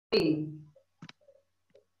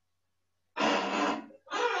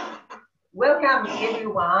Welcome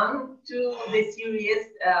everyone to the series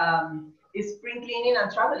Spring Cleaning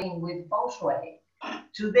and Traveling with Feng Shui.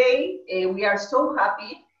 Today we are so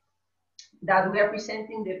happy that we are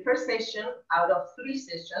presenting the first session out of 3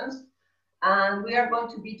 sessions, and we are going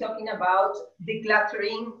to be talking about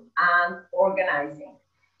decluttering and organizing.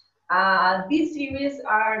 These series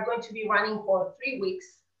are going to be running for 3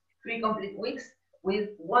 weeks, 3 complete weeks,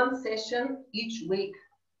 with 1 session each week.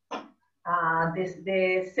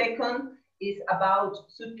 The second is about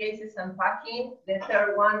suitcases and packing. The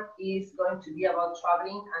third one is going to be about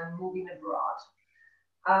traveling and moving abroad.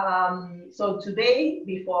 So today,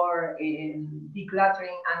 before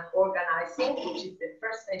decluttering and organizing, which is the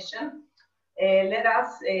first session, let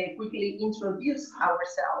us quickly introduce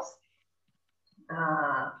ourselves.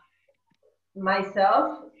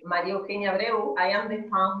 Myself, Maria Eugenia Abreu, I am the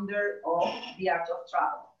founder of The Art of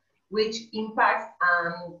Travel, which impacts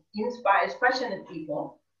and inspires passionate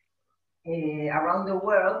people around the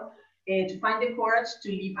world to find the courage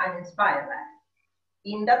to live an inspired life.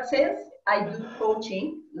 In that sense, I do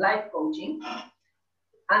coaching, life coaching,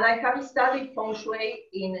 and I have studied Feng Shui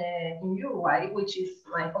in Uruguay, which is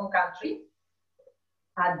my home country,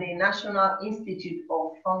 at the National Institute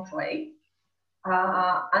of Feng Shui.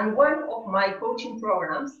 And one of my coaching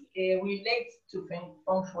programs relates to Feng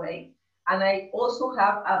Shui, and I also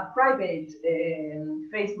have a private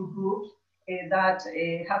Facebook group that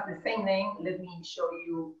has the same name. Let me show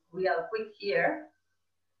you real quick here.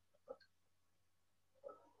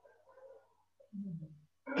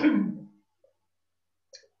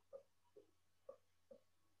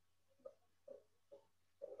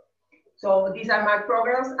 So these are my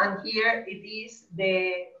programs, and here it is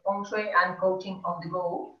the Feng Shui and Coaching on the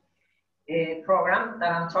Go program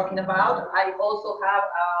that I'm talking about. I also have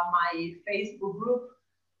my Facebook group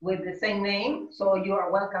with the same name, so you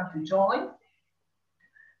are welcome to join.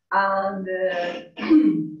 And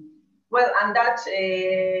well, and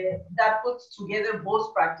that puts together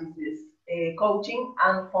both practices, coaching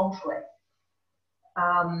and Feng Shui.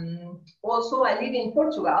 Also, I live in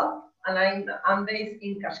Portugal, and I'm based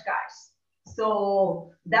in Cascais.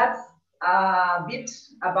 So that's a bit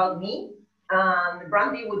about me.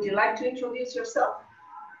 Brandy, would you like to introduce yourself?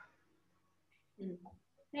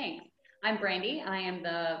 Thanks. I'm Brandy. I am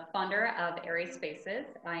the founder of Airy Spaces.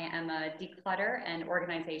 I am a declutter and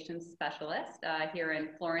organization specialist here in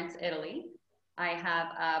Florence, Italy. I have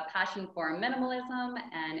a passion for minimalism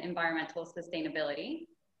and environmental sustainability.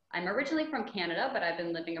 I'm originally from Canada, but I've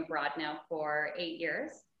been living abroad now for 8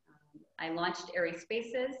 years. I launched Airy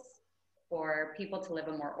Spaces for people to live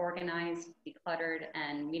a more organized, decluttered,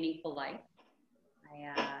 and meaningful life.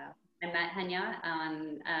 I met Henya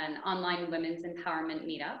on an online women's empowerment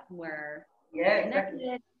meetup where we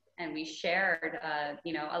connected and we shared,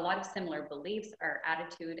 you know, a lot of similar beliefs, our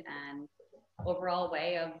attitude, and overall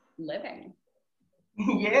way of living.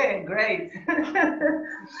 Yeah, great.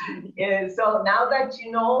 So now that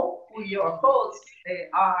you know who your hosts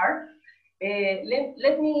are,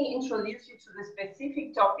 let me introduce you to the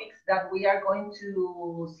specific topics that we are going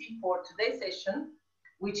to see for today's session,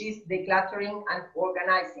 which is decluttering and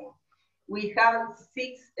organizing. We have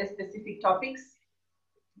 6 specific topics.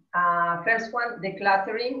 First one,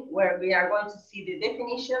 decluttering, where we are going to see the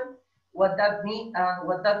definition, what that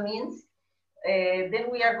means. Then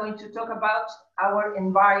we are going to talk about our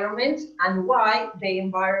environment and why the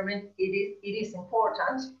environment it is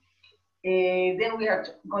important. Then we are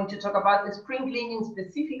going to talk about the spring cleaning,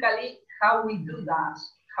 specifically how we do that,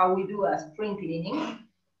 how we do a spring cleaning.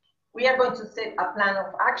 We are going to set a plan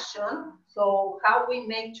of action, so how we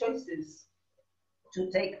make choices to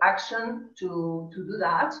take action to do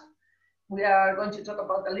that. We are going to talk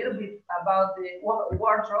about a little bit about the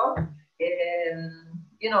wardrobe,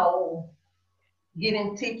 you know,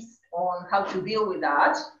 giving tips on how to deal with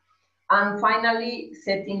that. And finally,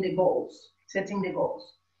 setting the goals. I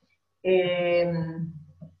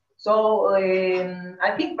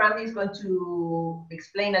think Brandy is going to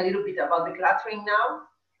explain a little bit about decluttering now,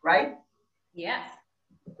 right? Yes.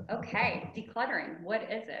 Okay, decluttering, what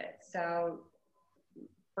is it? So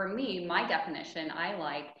for me, my definition, I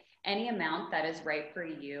like any amount that is right for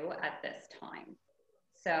you at this time.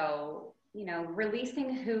 So, you know,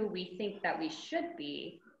 releasing who we think that we should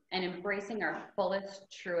be and embracing our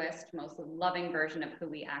fullest, truest, most loving version of who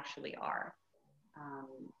we actually are.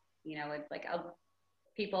 You know, it's like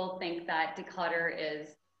people think that declutter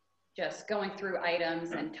is just going through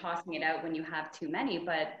items and tossing it out when you have too many,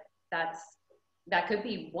 but that could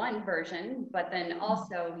be one version, but then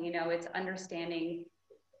also, you know, it's understanding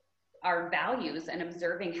our values and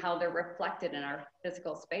observing how they're reflected in our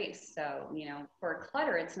physical space. So, you know, for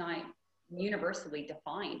clutter, it's not universally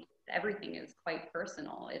defined. Everything is quite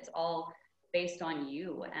personal. It's all based on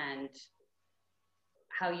you and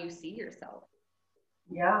how you see yourself.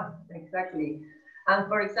 Yeah, exactly. And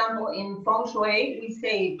for example, in feng shui, we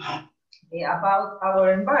say about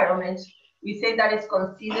our environment, we say that it's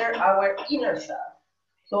considered our inner self.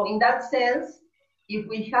 So in that sense, if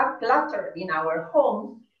we have clutter in our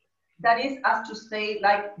home, that is as to say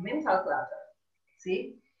like mental clutter,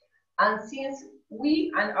 see? And since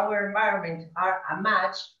we and our environment are a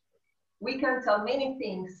match, we can tell many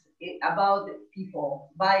things about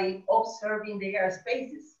people by observing their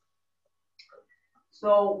spaces.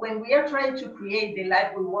 So when we are trying to create the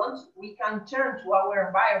life we want, we can turn to our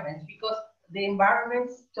environment because the environment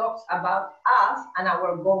talks about us and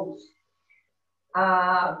our goals.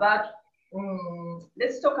 But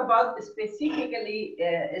let's talk about specifically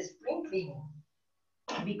spring cleaning,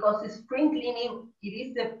 because spring cleaning, it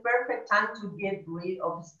is the perfect time to get rid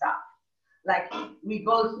of stuff. Like we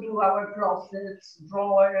go through our closets,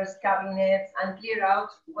 drawers, cabinets, and clear out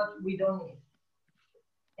what we don't need.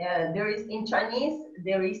 There is in Chinese,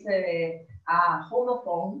 there is a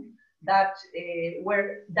homophone that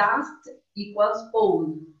where dust equals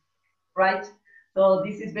old, right? So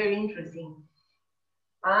this is very interesting.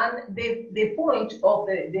 And the point of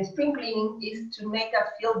the spring cleaning is to make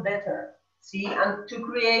us feel better, see, and to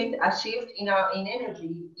create a shift in our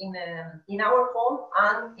energy in our home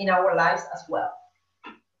and in our lives as well.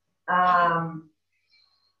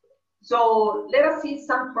 So let us see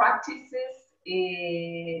some practices,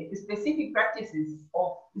 specific practices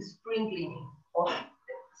of spring cleaning.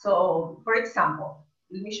 So, for example,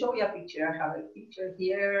 let me show you a picture. I have a picture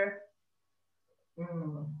here.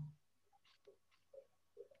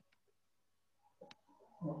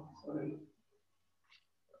 Oh, sorry.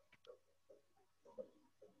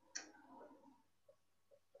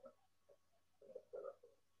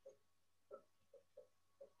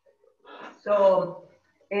 So,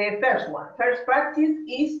 first practice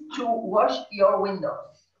is to wash your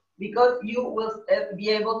windows because you will be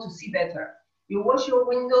able to see better. You wash your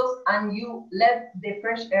windows and you let the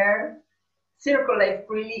fresh air circulate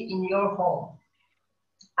freely in your home.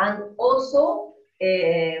 And also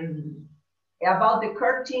about the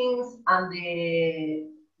curtains and the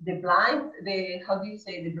blinds, how do you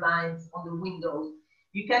say, the blinds on the windows?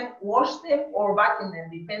 You can wash them or vacuum them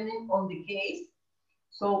depending on the case.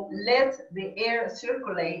 So let the air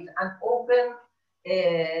circulate and open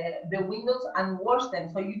the windows and wash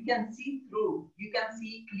them so you can see through, you can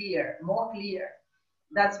see clear, more clear.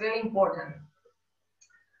 That's very important.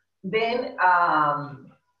 Then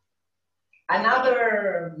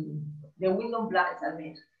the window blinds, I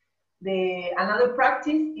mean. Another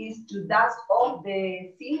practice is to dust off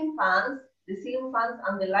the ceiling fans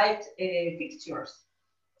and the light fixtures.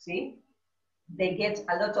 See, they get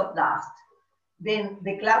a lot of dust. Then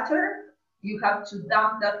the clutter, you have to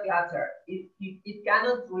dump that clutter. It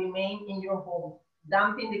cannot remain in your home.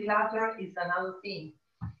 Dumping the clutter is another thing.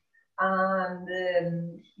 And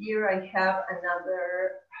here I have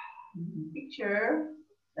another picture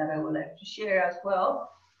that I would like to share as well.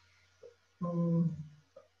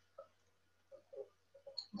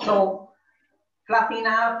 So fluffing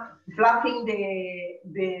all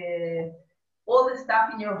the stuff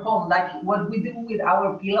in your home, like what we do with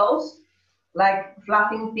our pillows, like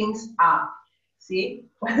fluffing things up. See,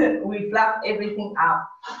 we fluff everything up,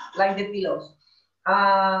 like the pillows.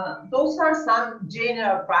 Those are some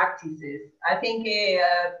general practices. I think,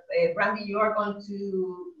 Brandy, you are going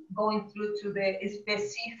through to the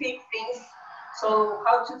specific things. So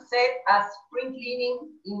how to set a spring cleaning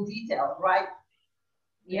in detail, right?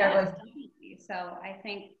 Yeah, definitely. So I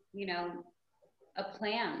think, you know,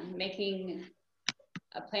 making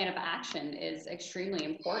a plan of action is extremely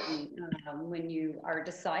important when you are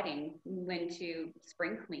deciding when to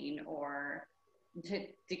spring clean or to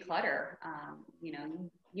declutter. You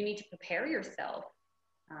know, you need to prepare yourself,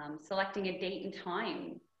 selecting a date and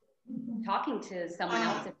time, talking to someone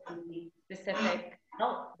else if you need specific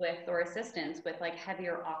help with or assistance with like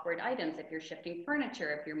heavier, awkward items, if you're shifting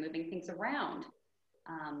furniture, if you're moving things around.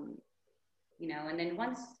 You know, and then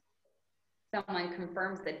once someone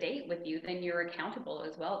confirms the date with you, then you're accountable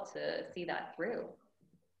as well to see that through.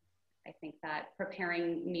 I think that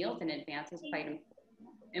preparing meals in advance is quite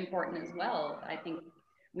important as well. I think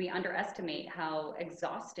we underestimate how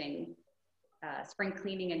exhausting spring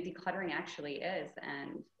cleaning and decluttering actually is.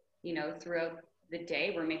 And, you know, throughout the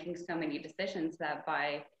day, we're making so many decisions that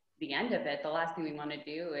by the end of it, the last thing we want to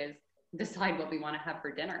do is decide what we want to have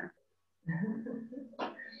for dinner.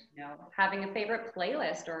 You know, having a favorite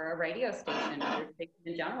playlist or a radio station or station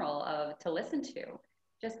in general to listen to,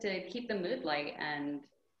 just to keep the mood light and,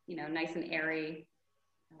 you know, nice and airy.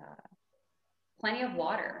 Plenty of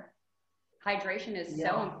water. Hydration is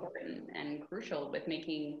so important and crucial with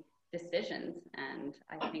making decisions. And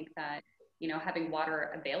I think that, you know, having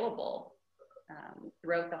water available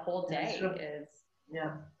throughout the whole day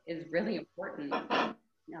is really important.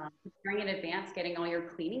 Preparing in advance, getting all your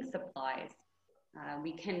cleaning supplies.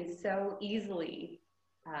 We can so easily,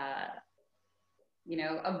 you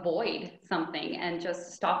know, avoid something and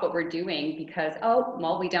just stop what we're doing because, oh,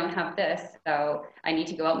 well, we don't have this, so I need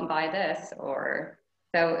to go out and buy this. Or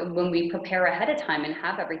so when we prepare ahead of time and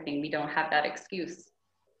have everything, we don't have that excuse.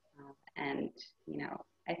 And, you know,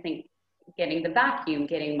 I think getting the vacuum,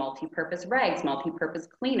 getting multi-purpose rags, multi-purpose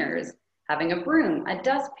cleaners, having a broom, a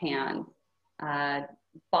dustpan,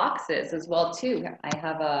 boxes as well too. I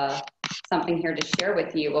have something here to share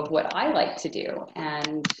with you of what I like to do.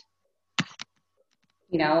 And,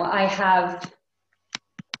 you know, I have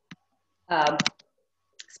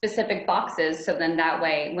specific boxes. So then that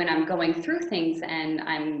way, when I'm going through things and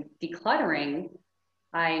I'm decluttering,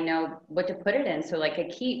 I know what to put it in. So like a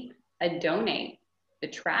keep, a donate, the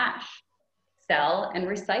trash, sell, and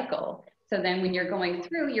recycle. So then when you're going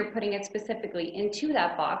through, you're putting it specifically into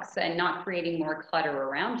that box and not creating more clutter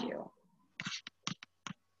around you.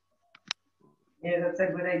 Yeah, that's a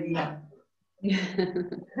good idea.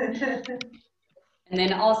 And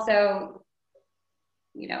then also,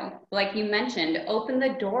 you know, like you mentioned, open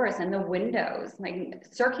the doors and the windows, like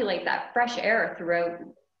circulate that fresh air throughout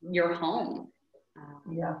your home.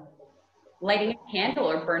 Lighting a candle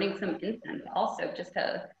or burning some incense also just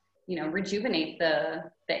to, you know, rejuvenate the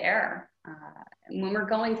air. When we're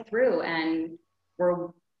going through and we're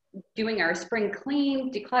doing our spring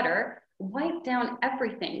clean, declutter, wipe down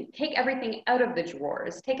everything, take everything out of the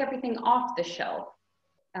drawers, take everything off the shelf.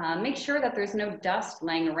 Make sure that there's no dust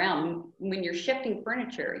laying around. When you're shifting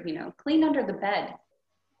furniture, you know, clean under the bed,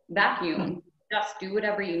 vacuum, dust, do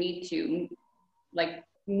whatever you need to, like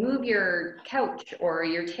move your couch or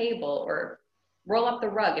your table or roll up the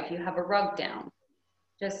rug if you have a rug down.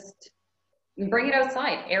 Just bring it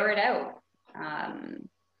outside, air it out.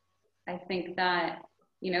 I think that,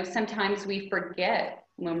 you know, sometimes we forget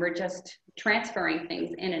when we're just transferring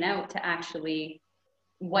things in and out to actually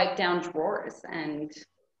wipe down drawers and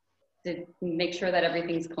to make sure that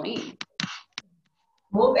everything's clean.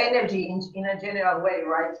 Move energy in a general way,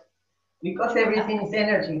 right? Because everything is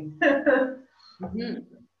energy.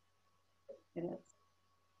 It is.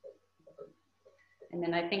 And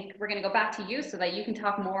then I think we're going to go back to you so that you can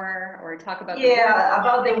talk more or talk about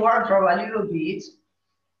about the wardrobe a little bit.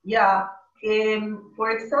 For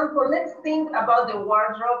example, let's think about the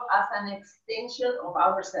wardrobe as an extension of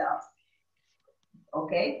ourselves.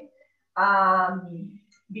 Okay,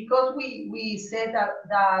 because we said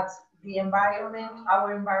that the environment,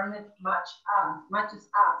 our environment matches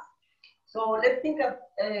us. So let's think of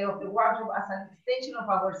the wardrobe as an extension of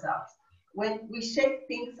ourselves. When we shake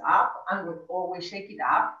things up or we shake it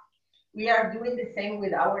up, we are doing the same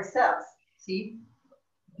with ourselves. See,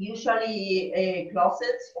 usually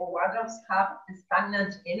closets or wardrobes have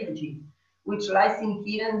stagnant energy, which lies in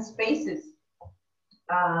hidden spaces.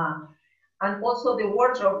 And also the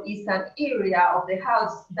wardrobe is an area of the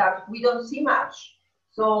house that we don't see much.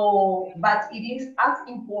 So, but it is as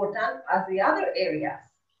important as the other areas,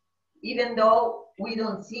 even though we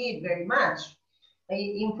don't see it very much.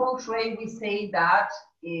 In Feng Shui, we say that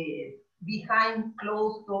behind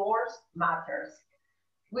closed doors matters,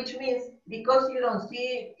 which means because you don't see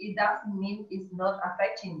it, it doesn't mean it's not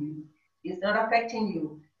affecting you. It's not affecting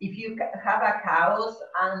you. If you have a chaos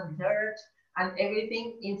and dirt and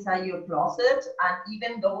everything inside your closet, and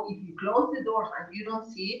even though if you close the doors and you don't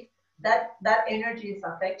see it, that energy is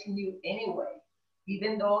affecting you anyway,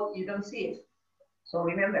 even though you don't see it. So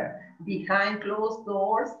remember, behind closed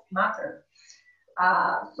doors matter.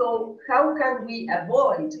 So how can we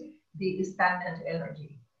avoid the stagnant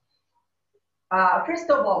energy? First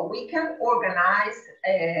of all, we can organize,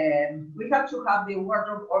 we have to have the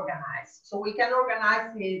wardrobe organized. So we can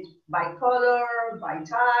organize it by color, by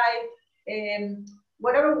type,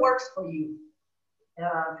 whatever works for you.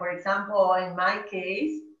 For example, in my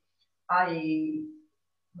case,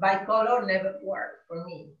 by color never worked for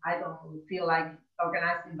me. I don't feel like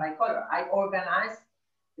organizing by color. I organize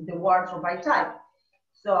the wardrobe by type.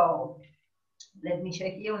 So let me show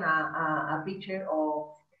you a picture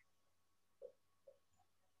of,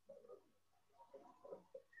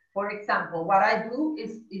 for example, what I do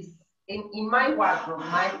is in my wardrobe,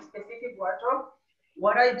 my specific wardrobe,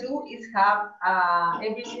 what I do is have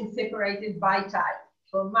everything separated by type.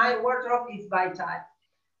 So my wardrobe is by type.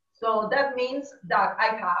 So that means that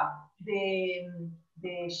I have the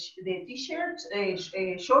t-shirts,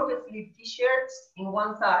 short sleeve t-shirts in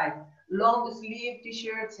one side, long sleeve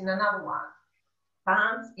t-shirts in another one,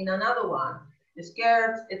 pants in another one, the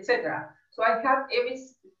skirts, etc. So I have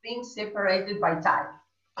everything separated by type.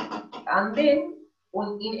 And then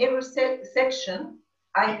in every section,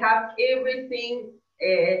 I have everything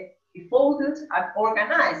folded and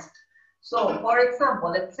organized. So for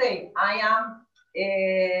example, let's say I am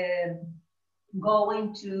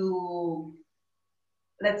going to,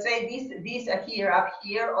 let's say this here, up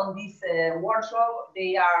here on this wardrobe,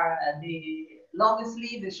 they are the long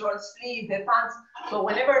sleeve, the short sleeve, the pants. So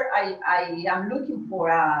whenever I am looking for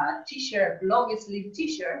a t-shirt, long sleeve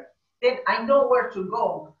t-shirt, then I know where to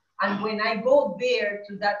go. And when I go there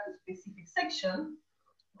to that specific section,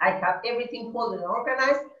 I have everything folded and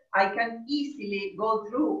organized. I can easily go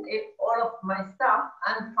through all of my stuff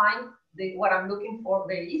and find what I'm looking for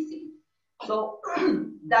very easily. So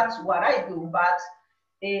that's what I do, but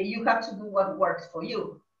you have to do what works for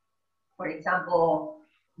you. For example,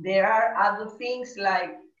 there are other things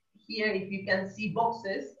like here, if you can see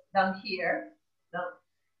boxes down here,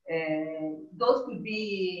 those could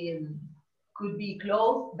be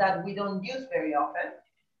clothes that we don't use very often,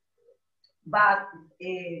 but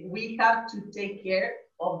we have to take care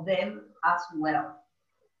of them as well.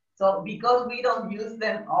 So because we don't use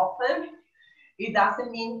them often, it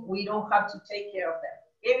doesn't mean we don't have to take care of them.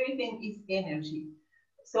 Everything is energy.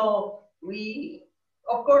 So we,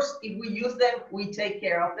 of course, if we use them, we take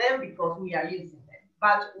care of them because we are using them.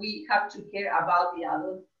 But we have to care about the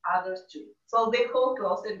others too. So the whole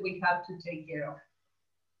closet we have to take care of.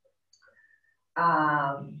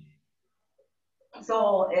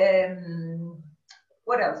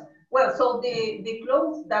 What else? Well, so the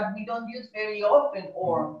clothes that we don't use very often,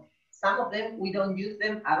 or some of them we don't use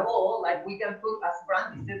them at all, like we can put, as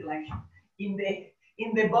Brandy said, like in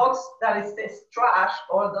the box that it says trash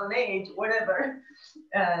or donate, whatever.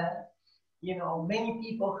 You know, many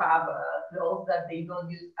people have clothes that they don't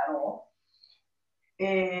use at all.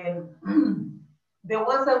 And the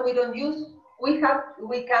ones that we don't use, we can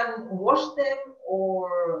wash them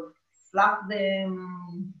or fluff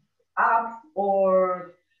them up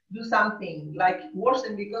or do something like wash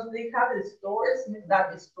them, because they have the store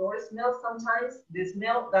smell sometimes, the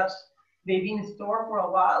smell that they've been stored for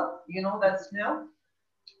a while, you know, that smell.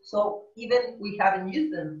 So even we haven't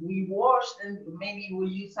used them, we wash them, maybe we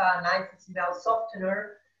use a nice smell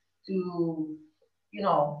softener to, you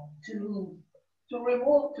know, to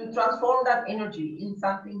transform that energy in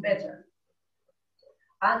something better.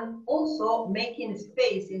 And also making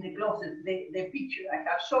space in the closet. The picture I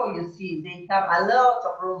have shown you, see, they have a lot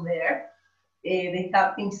of room there. They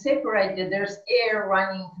have things separated. There's air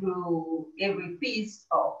running through every piece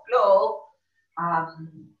of cloth.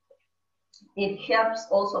 It helps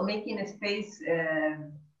also making a space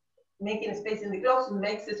in the closet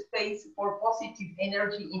makes a space for positive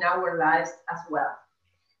energy in our lives as well.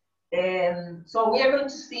 So we are going to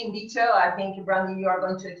see in detail, I think, Brandy, you are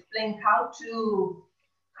going to explain how to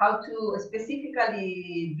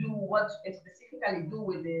specifically do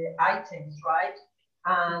with the items, right?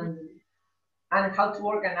 And how to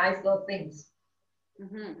organize those things.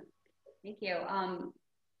 Mm-hmm. Thank you.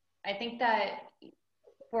 I think that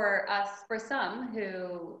for some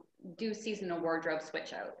who do seasonal wardrobe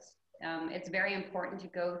switch outs, it's very important to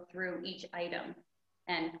go through each item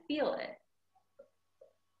and feel it.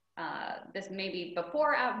 This may be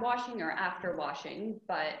before washing or after washing,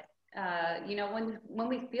 but you know, when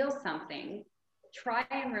we feel something, try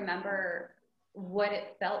and remember what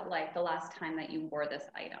it felt like the last time that you wore this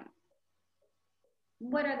item.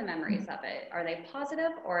 What are the memories of it? Are they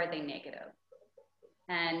positive or are they negative?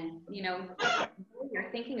 And, you know, you're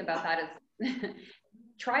thinking about that is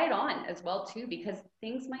try it on as well too, because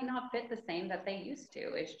things might not fit the same that they used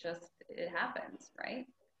to. It's just, it happens, right?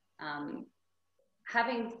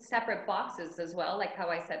 Having separate boxes as well, like how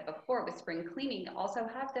I said before with spring cleaning, also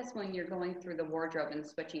have this when you're going through the wardrobe and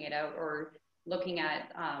switching it out, or looking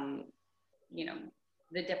at, you know,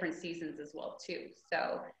 the different seasons as well too.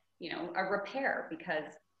 So, you know, a repair, because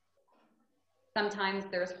sometimes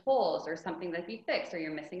there's holes or something that you fix, or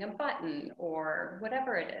you're missing a button or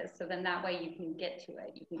whatever it is. So then that way you can get to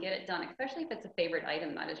it. You can get it done, especially if it's a favorite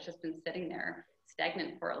item that has just been sitting there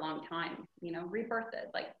stagnant for a long time. You know, rebirth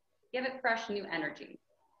it, like give it fresh new energy.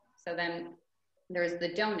 So then there's the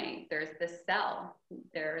donate, there's the sell,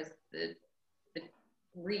 there's the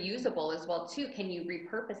reusable as well too. Can you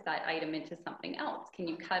repurpose that item into something else? Can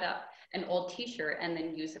you cut up an old t-shirt and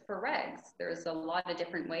then use it for regs? There's a lot of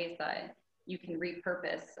different ways that you can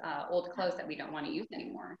repurpose old clothes that we don't want to use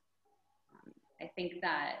anymore. I think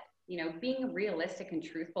that, you know, being realistic and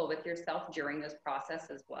truthful with yourself during this process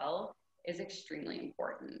as well is extremely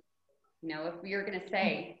important. You know, if you're going to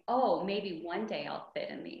say, oh, maybe one day I'll fit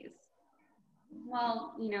in these,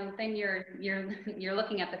 well, you know, then you're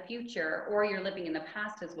looking at the future, or you're living in the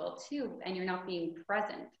past as well too, and you're not being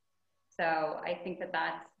present. So I think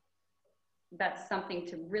that that's something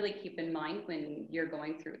to really keep in mind when you're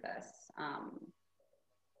going through this.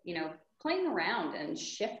 You know, playing around and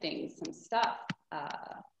shifting some stuff.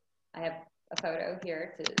 I have a photo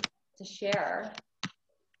here to share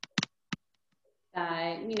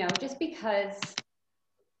that, you know, just because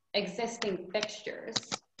existing fixtures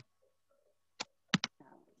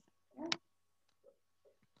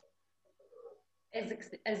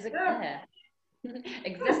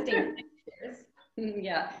existing fixtures,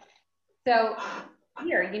 yeah. So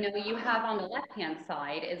here, you know, you have on the left-hand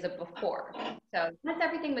side is a before. So once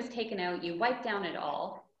everything was taken out, you wiped down it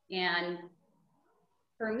all. And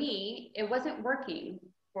for me, it wasn't working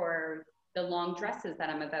for the long dresses that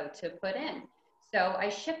I'm about to put in. So I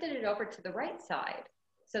shifted it over to the right side.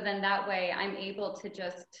 So then that way I'm able to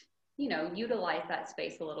just, you know, utilize that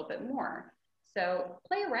space a little bit more. So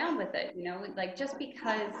play around with it, you know, like just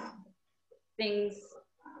because things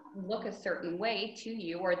look a certain way to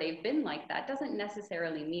you, or they've been like that, doesn't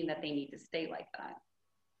necessarily mean that they need to stay like that.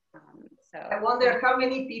 So I wonder how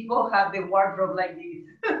many people have the wardrobe like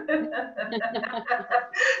this.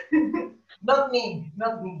 Not me,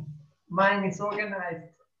 not me. Mine is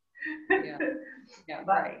organized. Yeah, yeah,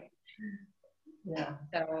 But, right. Yeah.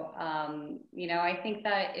 So, you know, I think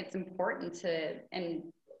that it's important to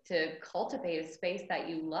cultivate a space that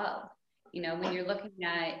you love. You know, when you're looking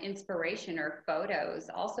at inspiration or photos,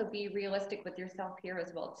 also be realistic with yourself here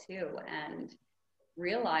as well too, and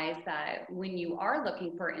realize that when you are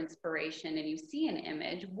looking for inspiration and you see an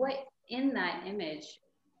image, what in that image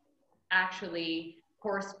actually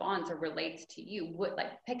corresponds or relates to you. What,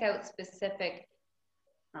 like, pick out specific,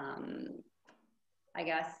 I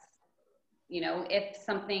guess, you know, if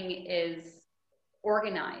something is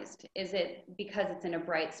organized, is it because it's in a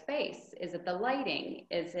bright space? Is it the lighting?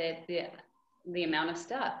 Is it the amount of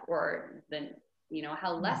stuff, or the, you know,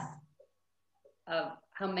 how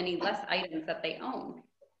many less items that they own?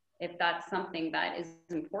 If that's something that is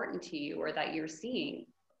important to you or that you're seeing,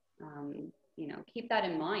 you know, keep that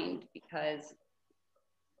in mind, because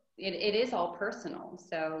it is all personal.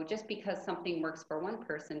 So just because something works for one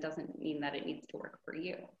person doesn't mean that it needs to work for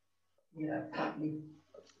you. Yeah, exactly.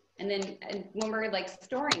 And then when we're like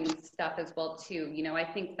storing stuff as well too, you know, I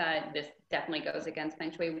think that this definitely goes against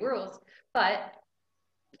Feng Shui rules, but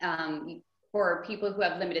for people who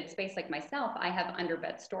have limited space like myself, I have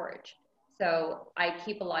underbed storage. So I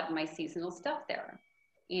keep a lot of my seasonal stuff there.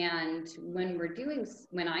 And when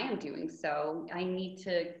I am doing so, I need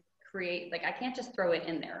to create, like, I can't just throw it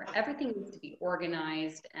in there. Everything needs to be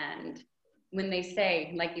organized. And when they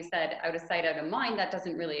say, like you said, out of sight, out of mind, that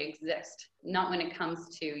doesn't really exist. Not when it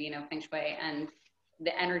comes to, you know, Feng Shui and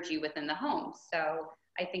the energy within the home. So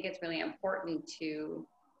I think it's really important to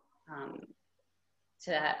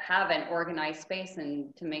have an organized space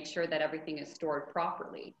and to make sure that everything is stored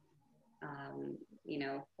properly. You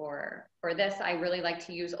know, for this, I really like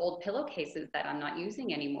to use old pillowcases that I'm not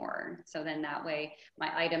using anymore. So then that way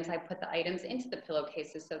I put the items into the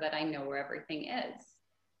pillowcases so that I know where everything is.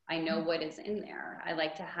 I know what is in there. I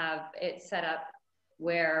like to have it set up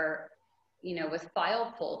where, you know, with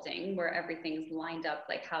file folding, where everything's lined up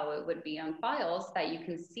like how it would be on files, that you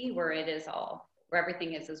can see where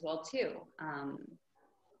everything is as well too.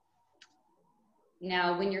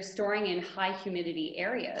 Now, when you're storing in high humidity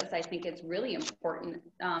areas, I think it's really important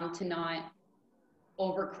to not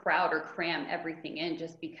overcrowd or cram everything in,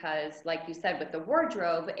 just because, like you said, with the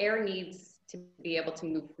wardrobe, air needs to be able to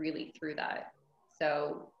move freely through that.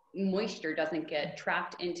 So moisture doesn't get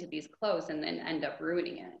trapped into these clothes and then end up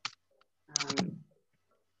ruining it.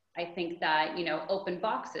 I think that, you know, open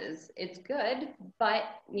boxes, it's good, but,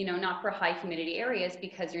 you know, not for high humidity areas,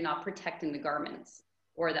 because you're not protecting the garments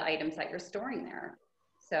or the items that you're storing there.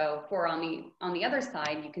 So on the other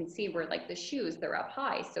side, you can see where, like, the shoes, they're up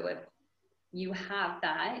high. So if you have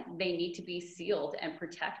that, they need to be sealed and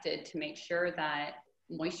protected to make sure that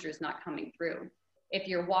moisture is not coming through. If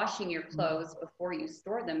you're washing your clothes before you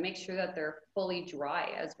store them, make sure that they're fully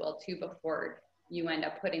dry as well too before you end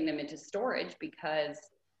up putting them into storage, because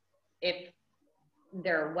if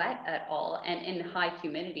they're wet at all and in high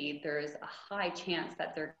humidity, there's a high chance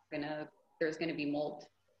that there's gonna be mold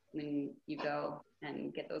when you go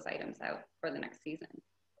and get those items out for the next season.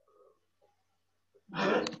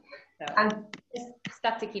 So, and just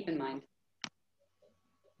stuff to keep in mind.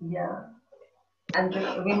 Yeah. And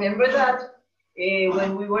remember that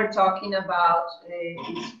when we were talking about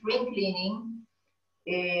spring cleaning,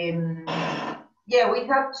 yeah, we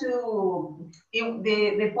have to,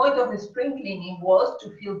 the point of the spring cleaning was to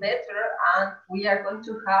feel better, and we are going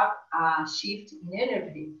to have a shift in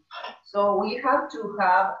energy. So we have to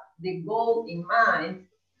have the goal in mind.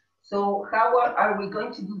 So how are we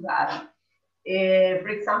going to do that? For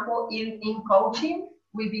example, in coaching,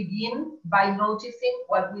 we begin by noticing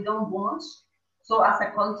what we don't want. So as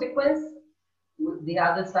a consequence, the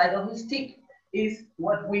other side of the stick is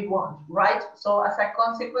what we want, right? So as a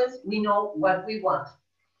consequence, we know what we want.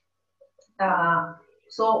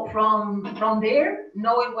 So from there,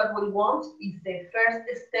 knowing what we want is the first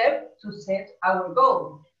step to set our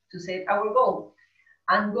goal,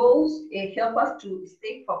 And goals help us to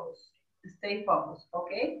stay focused,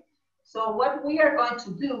 okay? So what we are going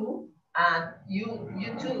to do, and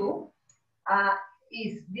you too, uh,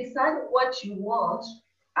 is decide what you want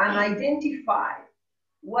and identify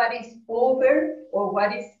what is over or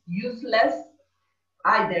what is useless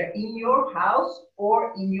either in your house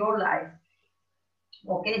or in your life.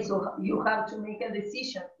 Okay, so you have to make a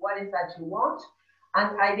decision. What is that you want?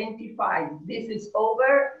 And identify this is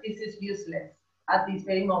over, this is useless at this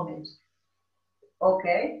very moment.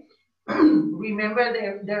 Okay, remember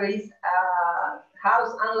there is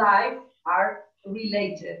house and life are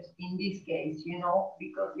related in this case, you know,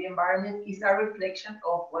 because the environment is a reflection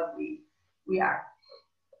of what we are.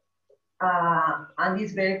 And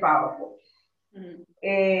it's very powerful.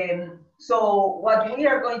 So what we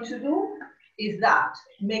are going to do is that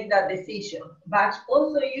make that decision. But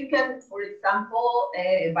also you can, for example,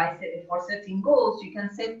 for setting goals, you can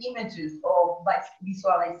set images of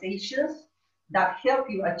visualizations that help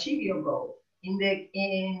you achieve your goal.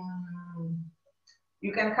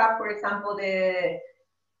 You can have, for example, the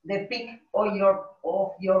pic of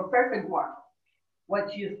your perfect work.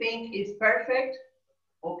 What you think is perfect.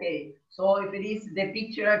 Okay, so if it is the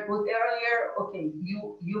picture I put earlier, okay,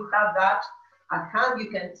 you have that at hand, you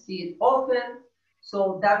can see it often.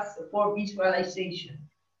 So that's for visualization,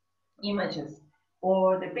 images,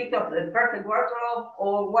 or the pic of the perfect wardrobe,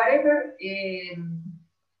 or whatever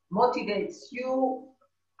motivates you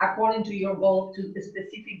according to your goal, to the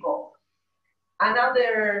specific goal.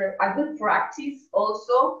 A good practice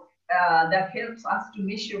also that helps us to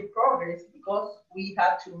measure progress, because we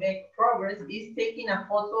have to make progress, is taking a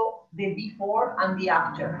photo the before and the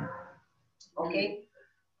after. Okay,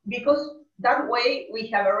 because that way we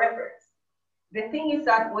have a reference. The thing is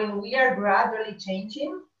that when we are gradually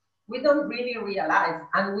changing, we don't really realize,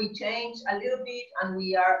 and we change a little bit and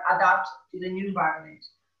we are adapt to the new environment.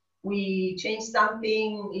 We change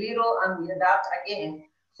something little and we adapt again.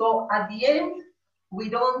 So at the end, we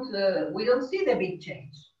don't see the big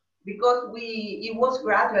change, because it was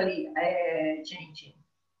gradually changing.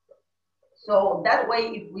 So that way,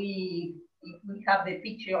 if we have the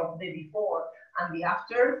picture of the before and the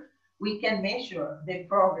after, we can measure the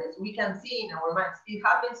progress. We can see in our minds. It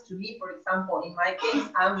happens to me, for example, in my case,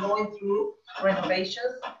 I'm going through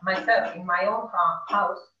renovations myself in my own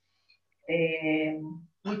house.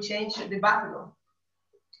 We changed the bathroom.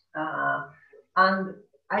 And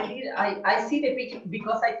I see the picture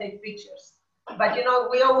because I take pictures. But you know,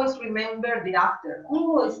 we always remember the after.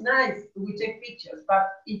 Oh, it's nice, we take pictures. But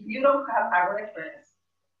if you don't have a reference,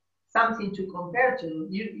 something to compare to,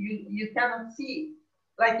 you cannot see.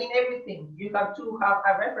 Like in everything, you have to have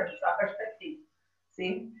a reference, a perspective.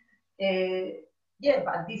 See? Yeah,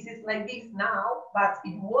 but this is like this now, but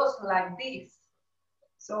it was like this.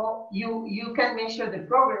 So you can measure the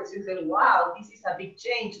progress. You say, wow, this is a big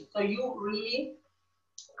change. So you really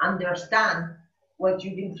understand what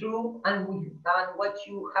you've been through and what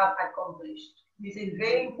you have accomplished. This is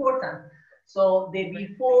very important. So the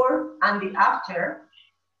before and the after,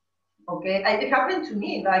 okay, it happened to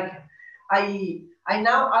me. Like I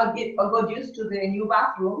got used to the new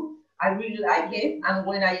bathroom. I really like it, and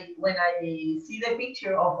when I see the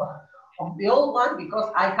picture of the old one,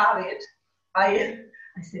 because I have it, I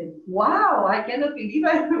said, wow, I cannot believe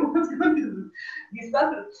I was going to do this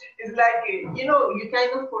bathroom. It's like, you know, you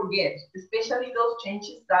kind of forget, especially those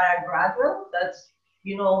changes that are gradual, that's,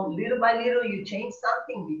 you know, little by little you change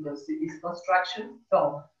something because it's construction.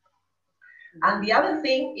 So, and the other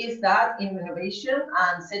thing is that in renovation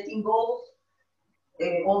and setting goals,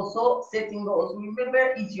 also setting goals,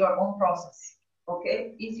 remember, it's your own process,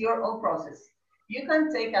 okay? It's your own process. You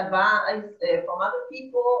can take advice from other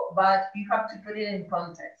people, but you have to put it in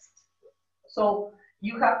context. So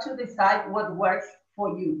you have to decide what works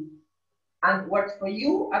for you, and works for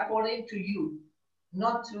you according to you,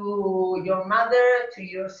 not to your mother, to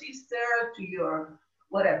your sister, to your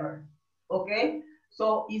whatever. Okay,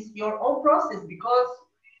 so it's your own process, because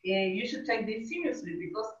you should take this seriously,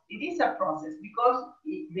 because it is a process, because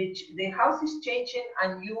the house is changing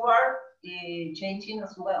and you are changing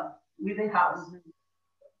as well with the house.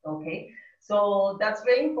 Okay, so that's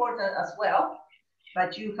very important as well.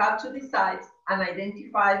 But you have to decide and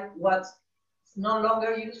identify what's no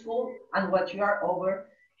longer useful and what you are over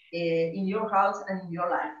in your house and in your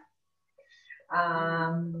life.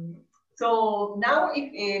 So now,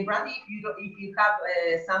 if Brandy, if you have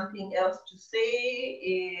something else to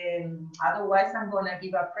say, otherwise I'm gonna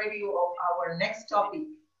give a preview of our next topic.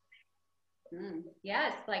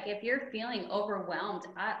 Yes, like if you're feeling overwhelmed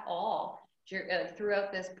at all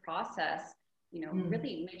throughout this process, you know,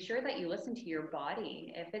 really make sure that you listen to your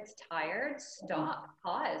body. If it's tired, stop,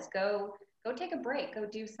 pause, go take a break, go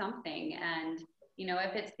do something. And, you know,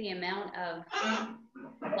 if it's the amount of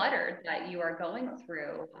clutter that you are going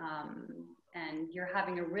through, and you're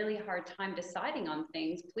having a really hard time deciding on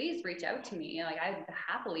things, please reach out to me. Like, I'd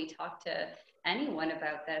happily talk to anyone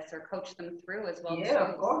about this or coach them through as well. Yeah, too.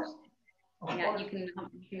 Of course. Yeah, you can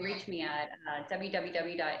reach me at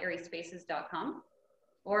www.ariespaces.com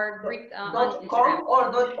or on Instagram. .com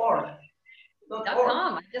or .org?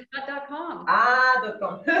 .com. I just got .com.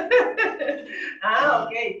 .com.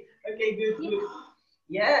 Okay. Okay, good.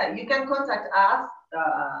 Yeah, you can contact us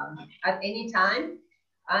at any time.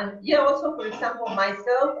 And yeah, also, for example,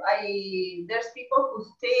 myself, there's people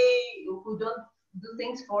who don't do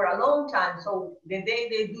things for a long time. So the day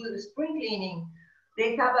they do the spring cleaning,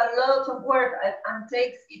 they have a lot of work, and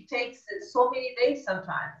it takes so many days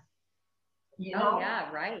sometimes. You know? Yeah,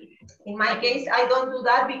 right. In my case, I don't do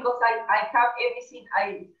that because I have everything.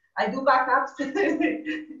 I do backups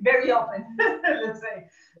very often, let's say.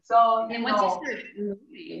 So, and once you start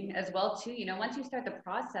moving as well too, you know, once you start the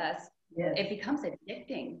process, yes, it becomes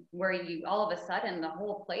addicting, where you all of a sudden the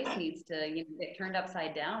whole place needs to, you know, get turned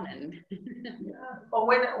upside down. And yeah. Or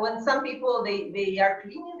when some people they are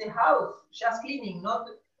cleaning the house, just cleaning, not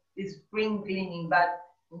the spring cleaning, but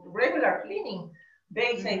regular cleaning.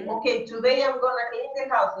 They say, okay, today I'm gonna clean the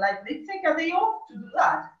house. Like, they take a day off to do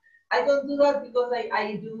that. I don't do that because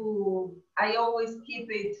I always keep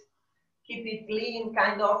it clean,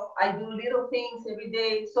 kind of. I do little things every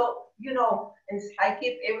day. So, you know, I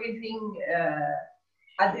keep everything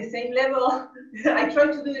at the same level. I try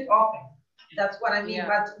to do it often. That's what I mean. Yeah.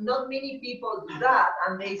 But not many people do that,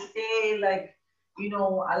 and they stay like, you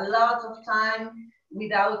know, a lot of time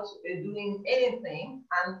without doing anything.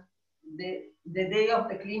 And the day of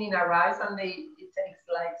the cleaning arrives, and it takes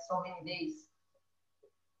like so many days.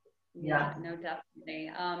 Yeah, no, definitely.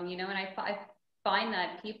 You know, and I find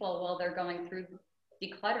that people, while they're going through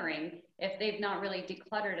decluttering, if they've not really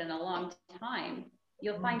decluttered in a long time,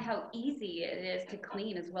 you'll find how easy it is to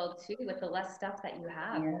clean as well too, with the less stuff that you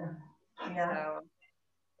have.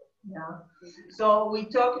 So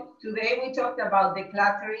today we talked about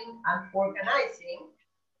decluttering and organizing.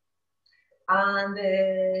 And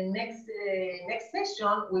the next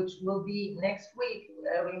session, which will be next week,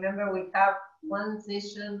 remember we have one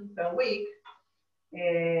session per week,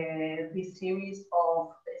 this series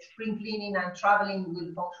of spring cleaning and traveling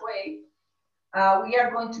with feng shui. We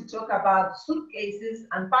are going to talk about suitcases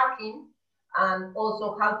and packing, and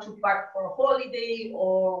also how to pack for a holiday,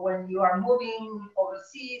 or when you are moving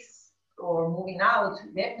overseas or moving out,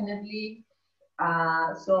 definitely.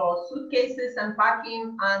 So suitcases and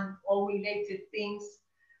packing and all related things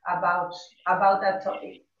about that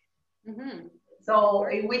topic. So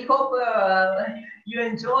we hope you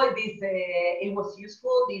enjoyed this. It was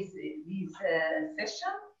useful, this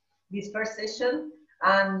session, this first session.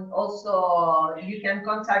 And also you can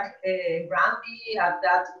contact Brandy at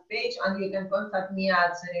that page, and you can contact me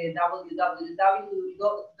at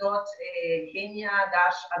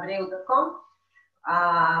www.kenya-abreu.com.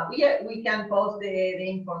 We can post the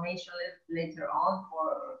information later on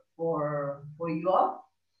for you all.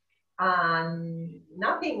 And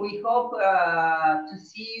nothing, we hope to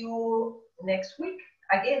see you next week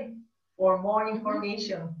again for more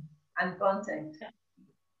information and content.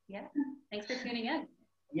 Yeah, thanks for tuning in.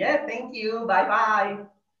 Yeah, thank you. Bye-bye.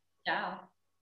 Ciao.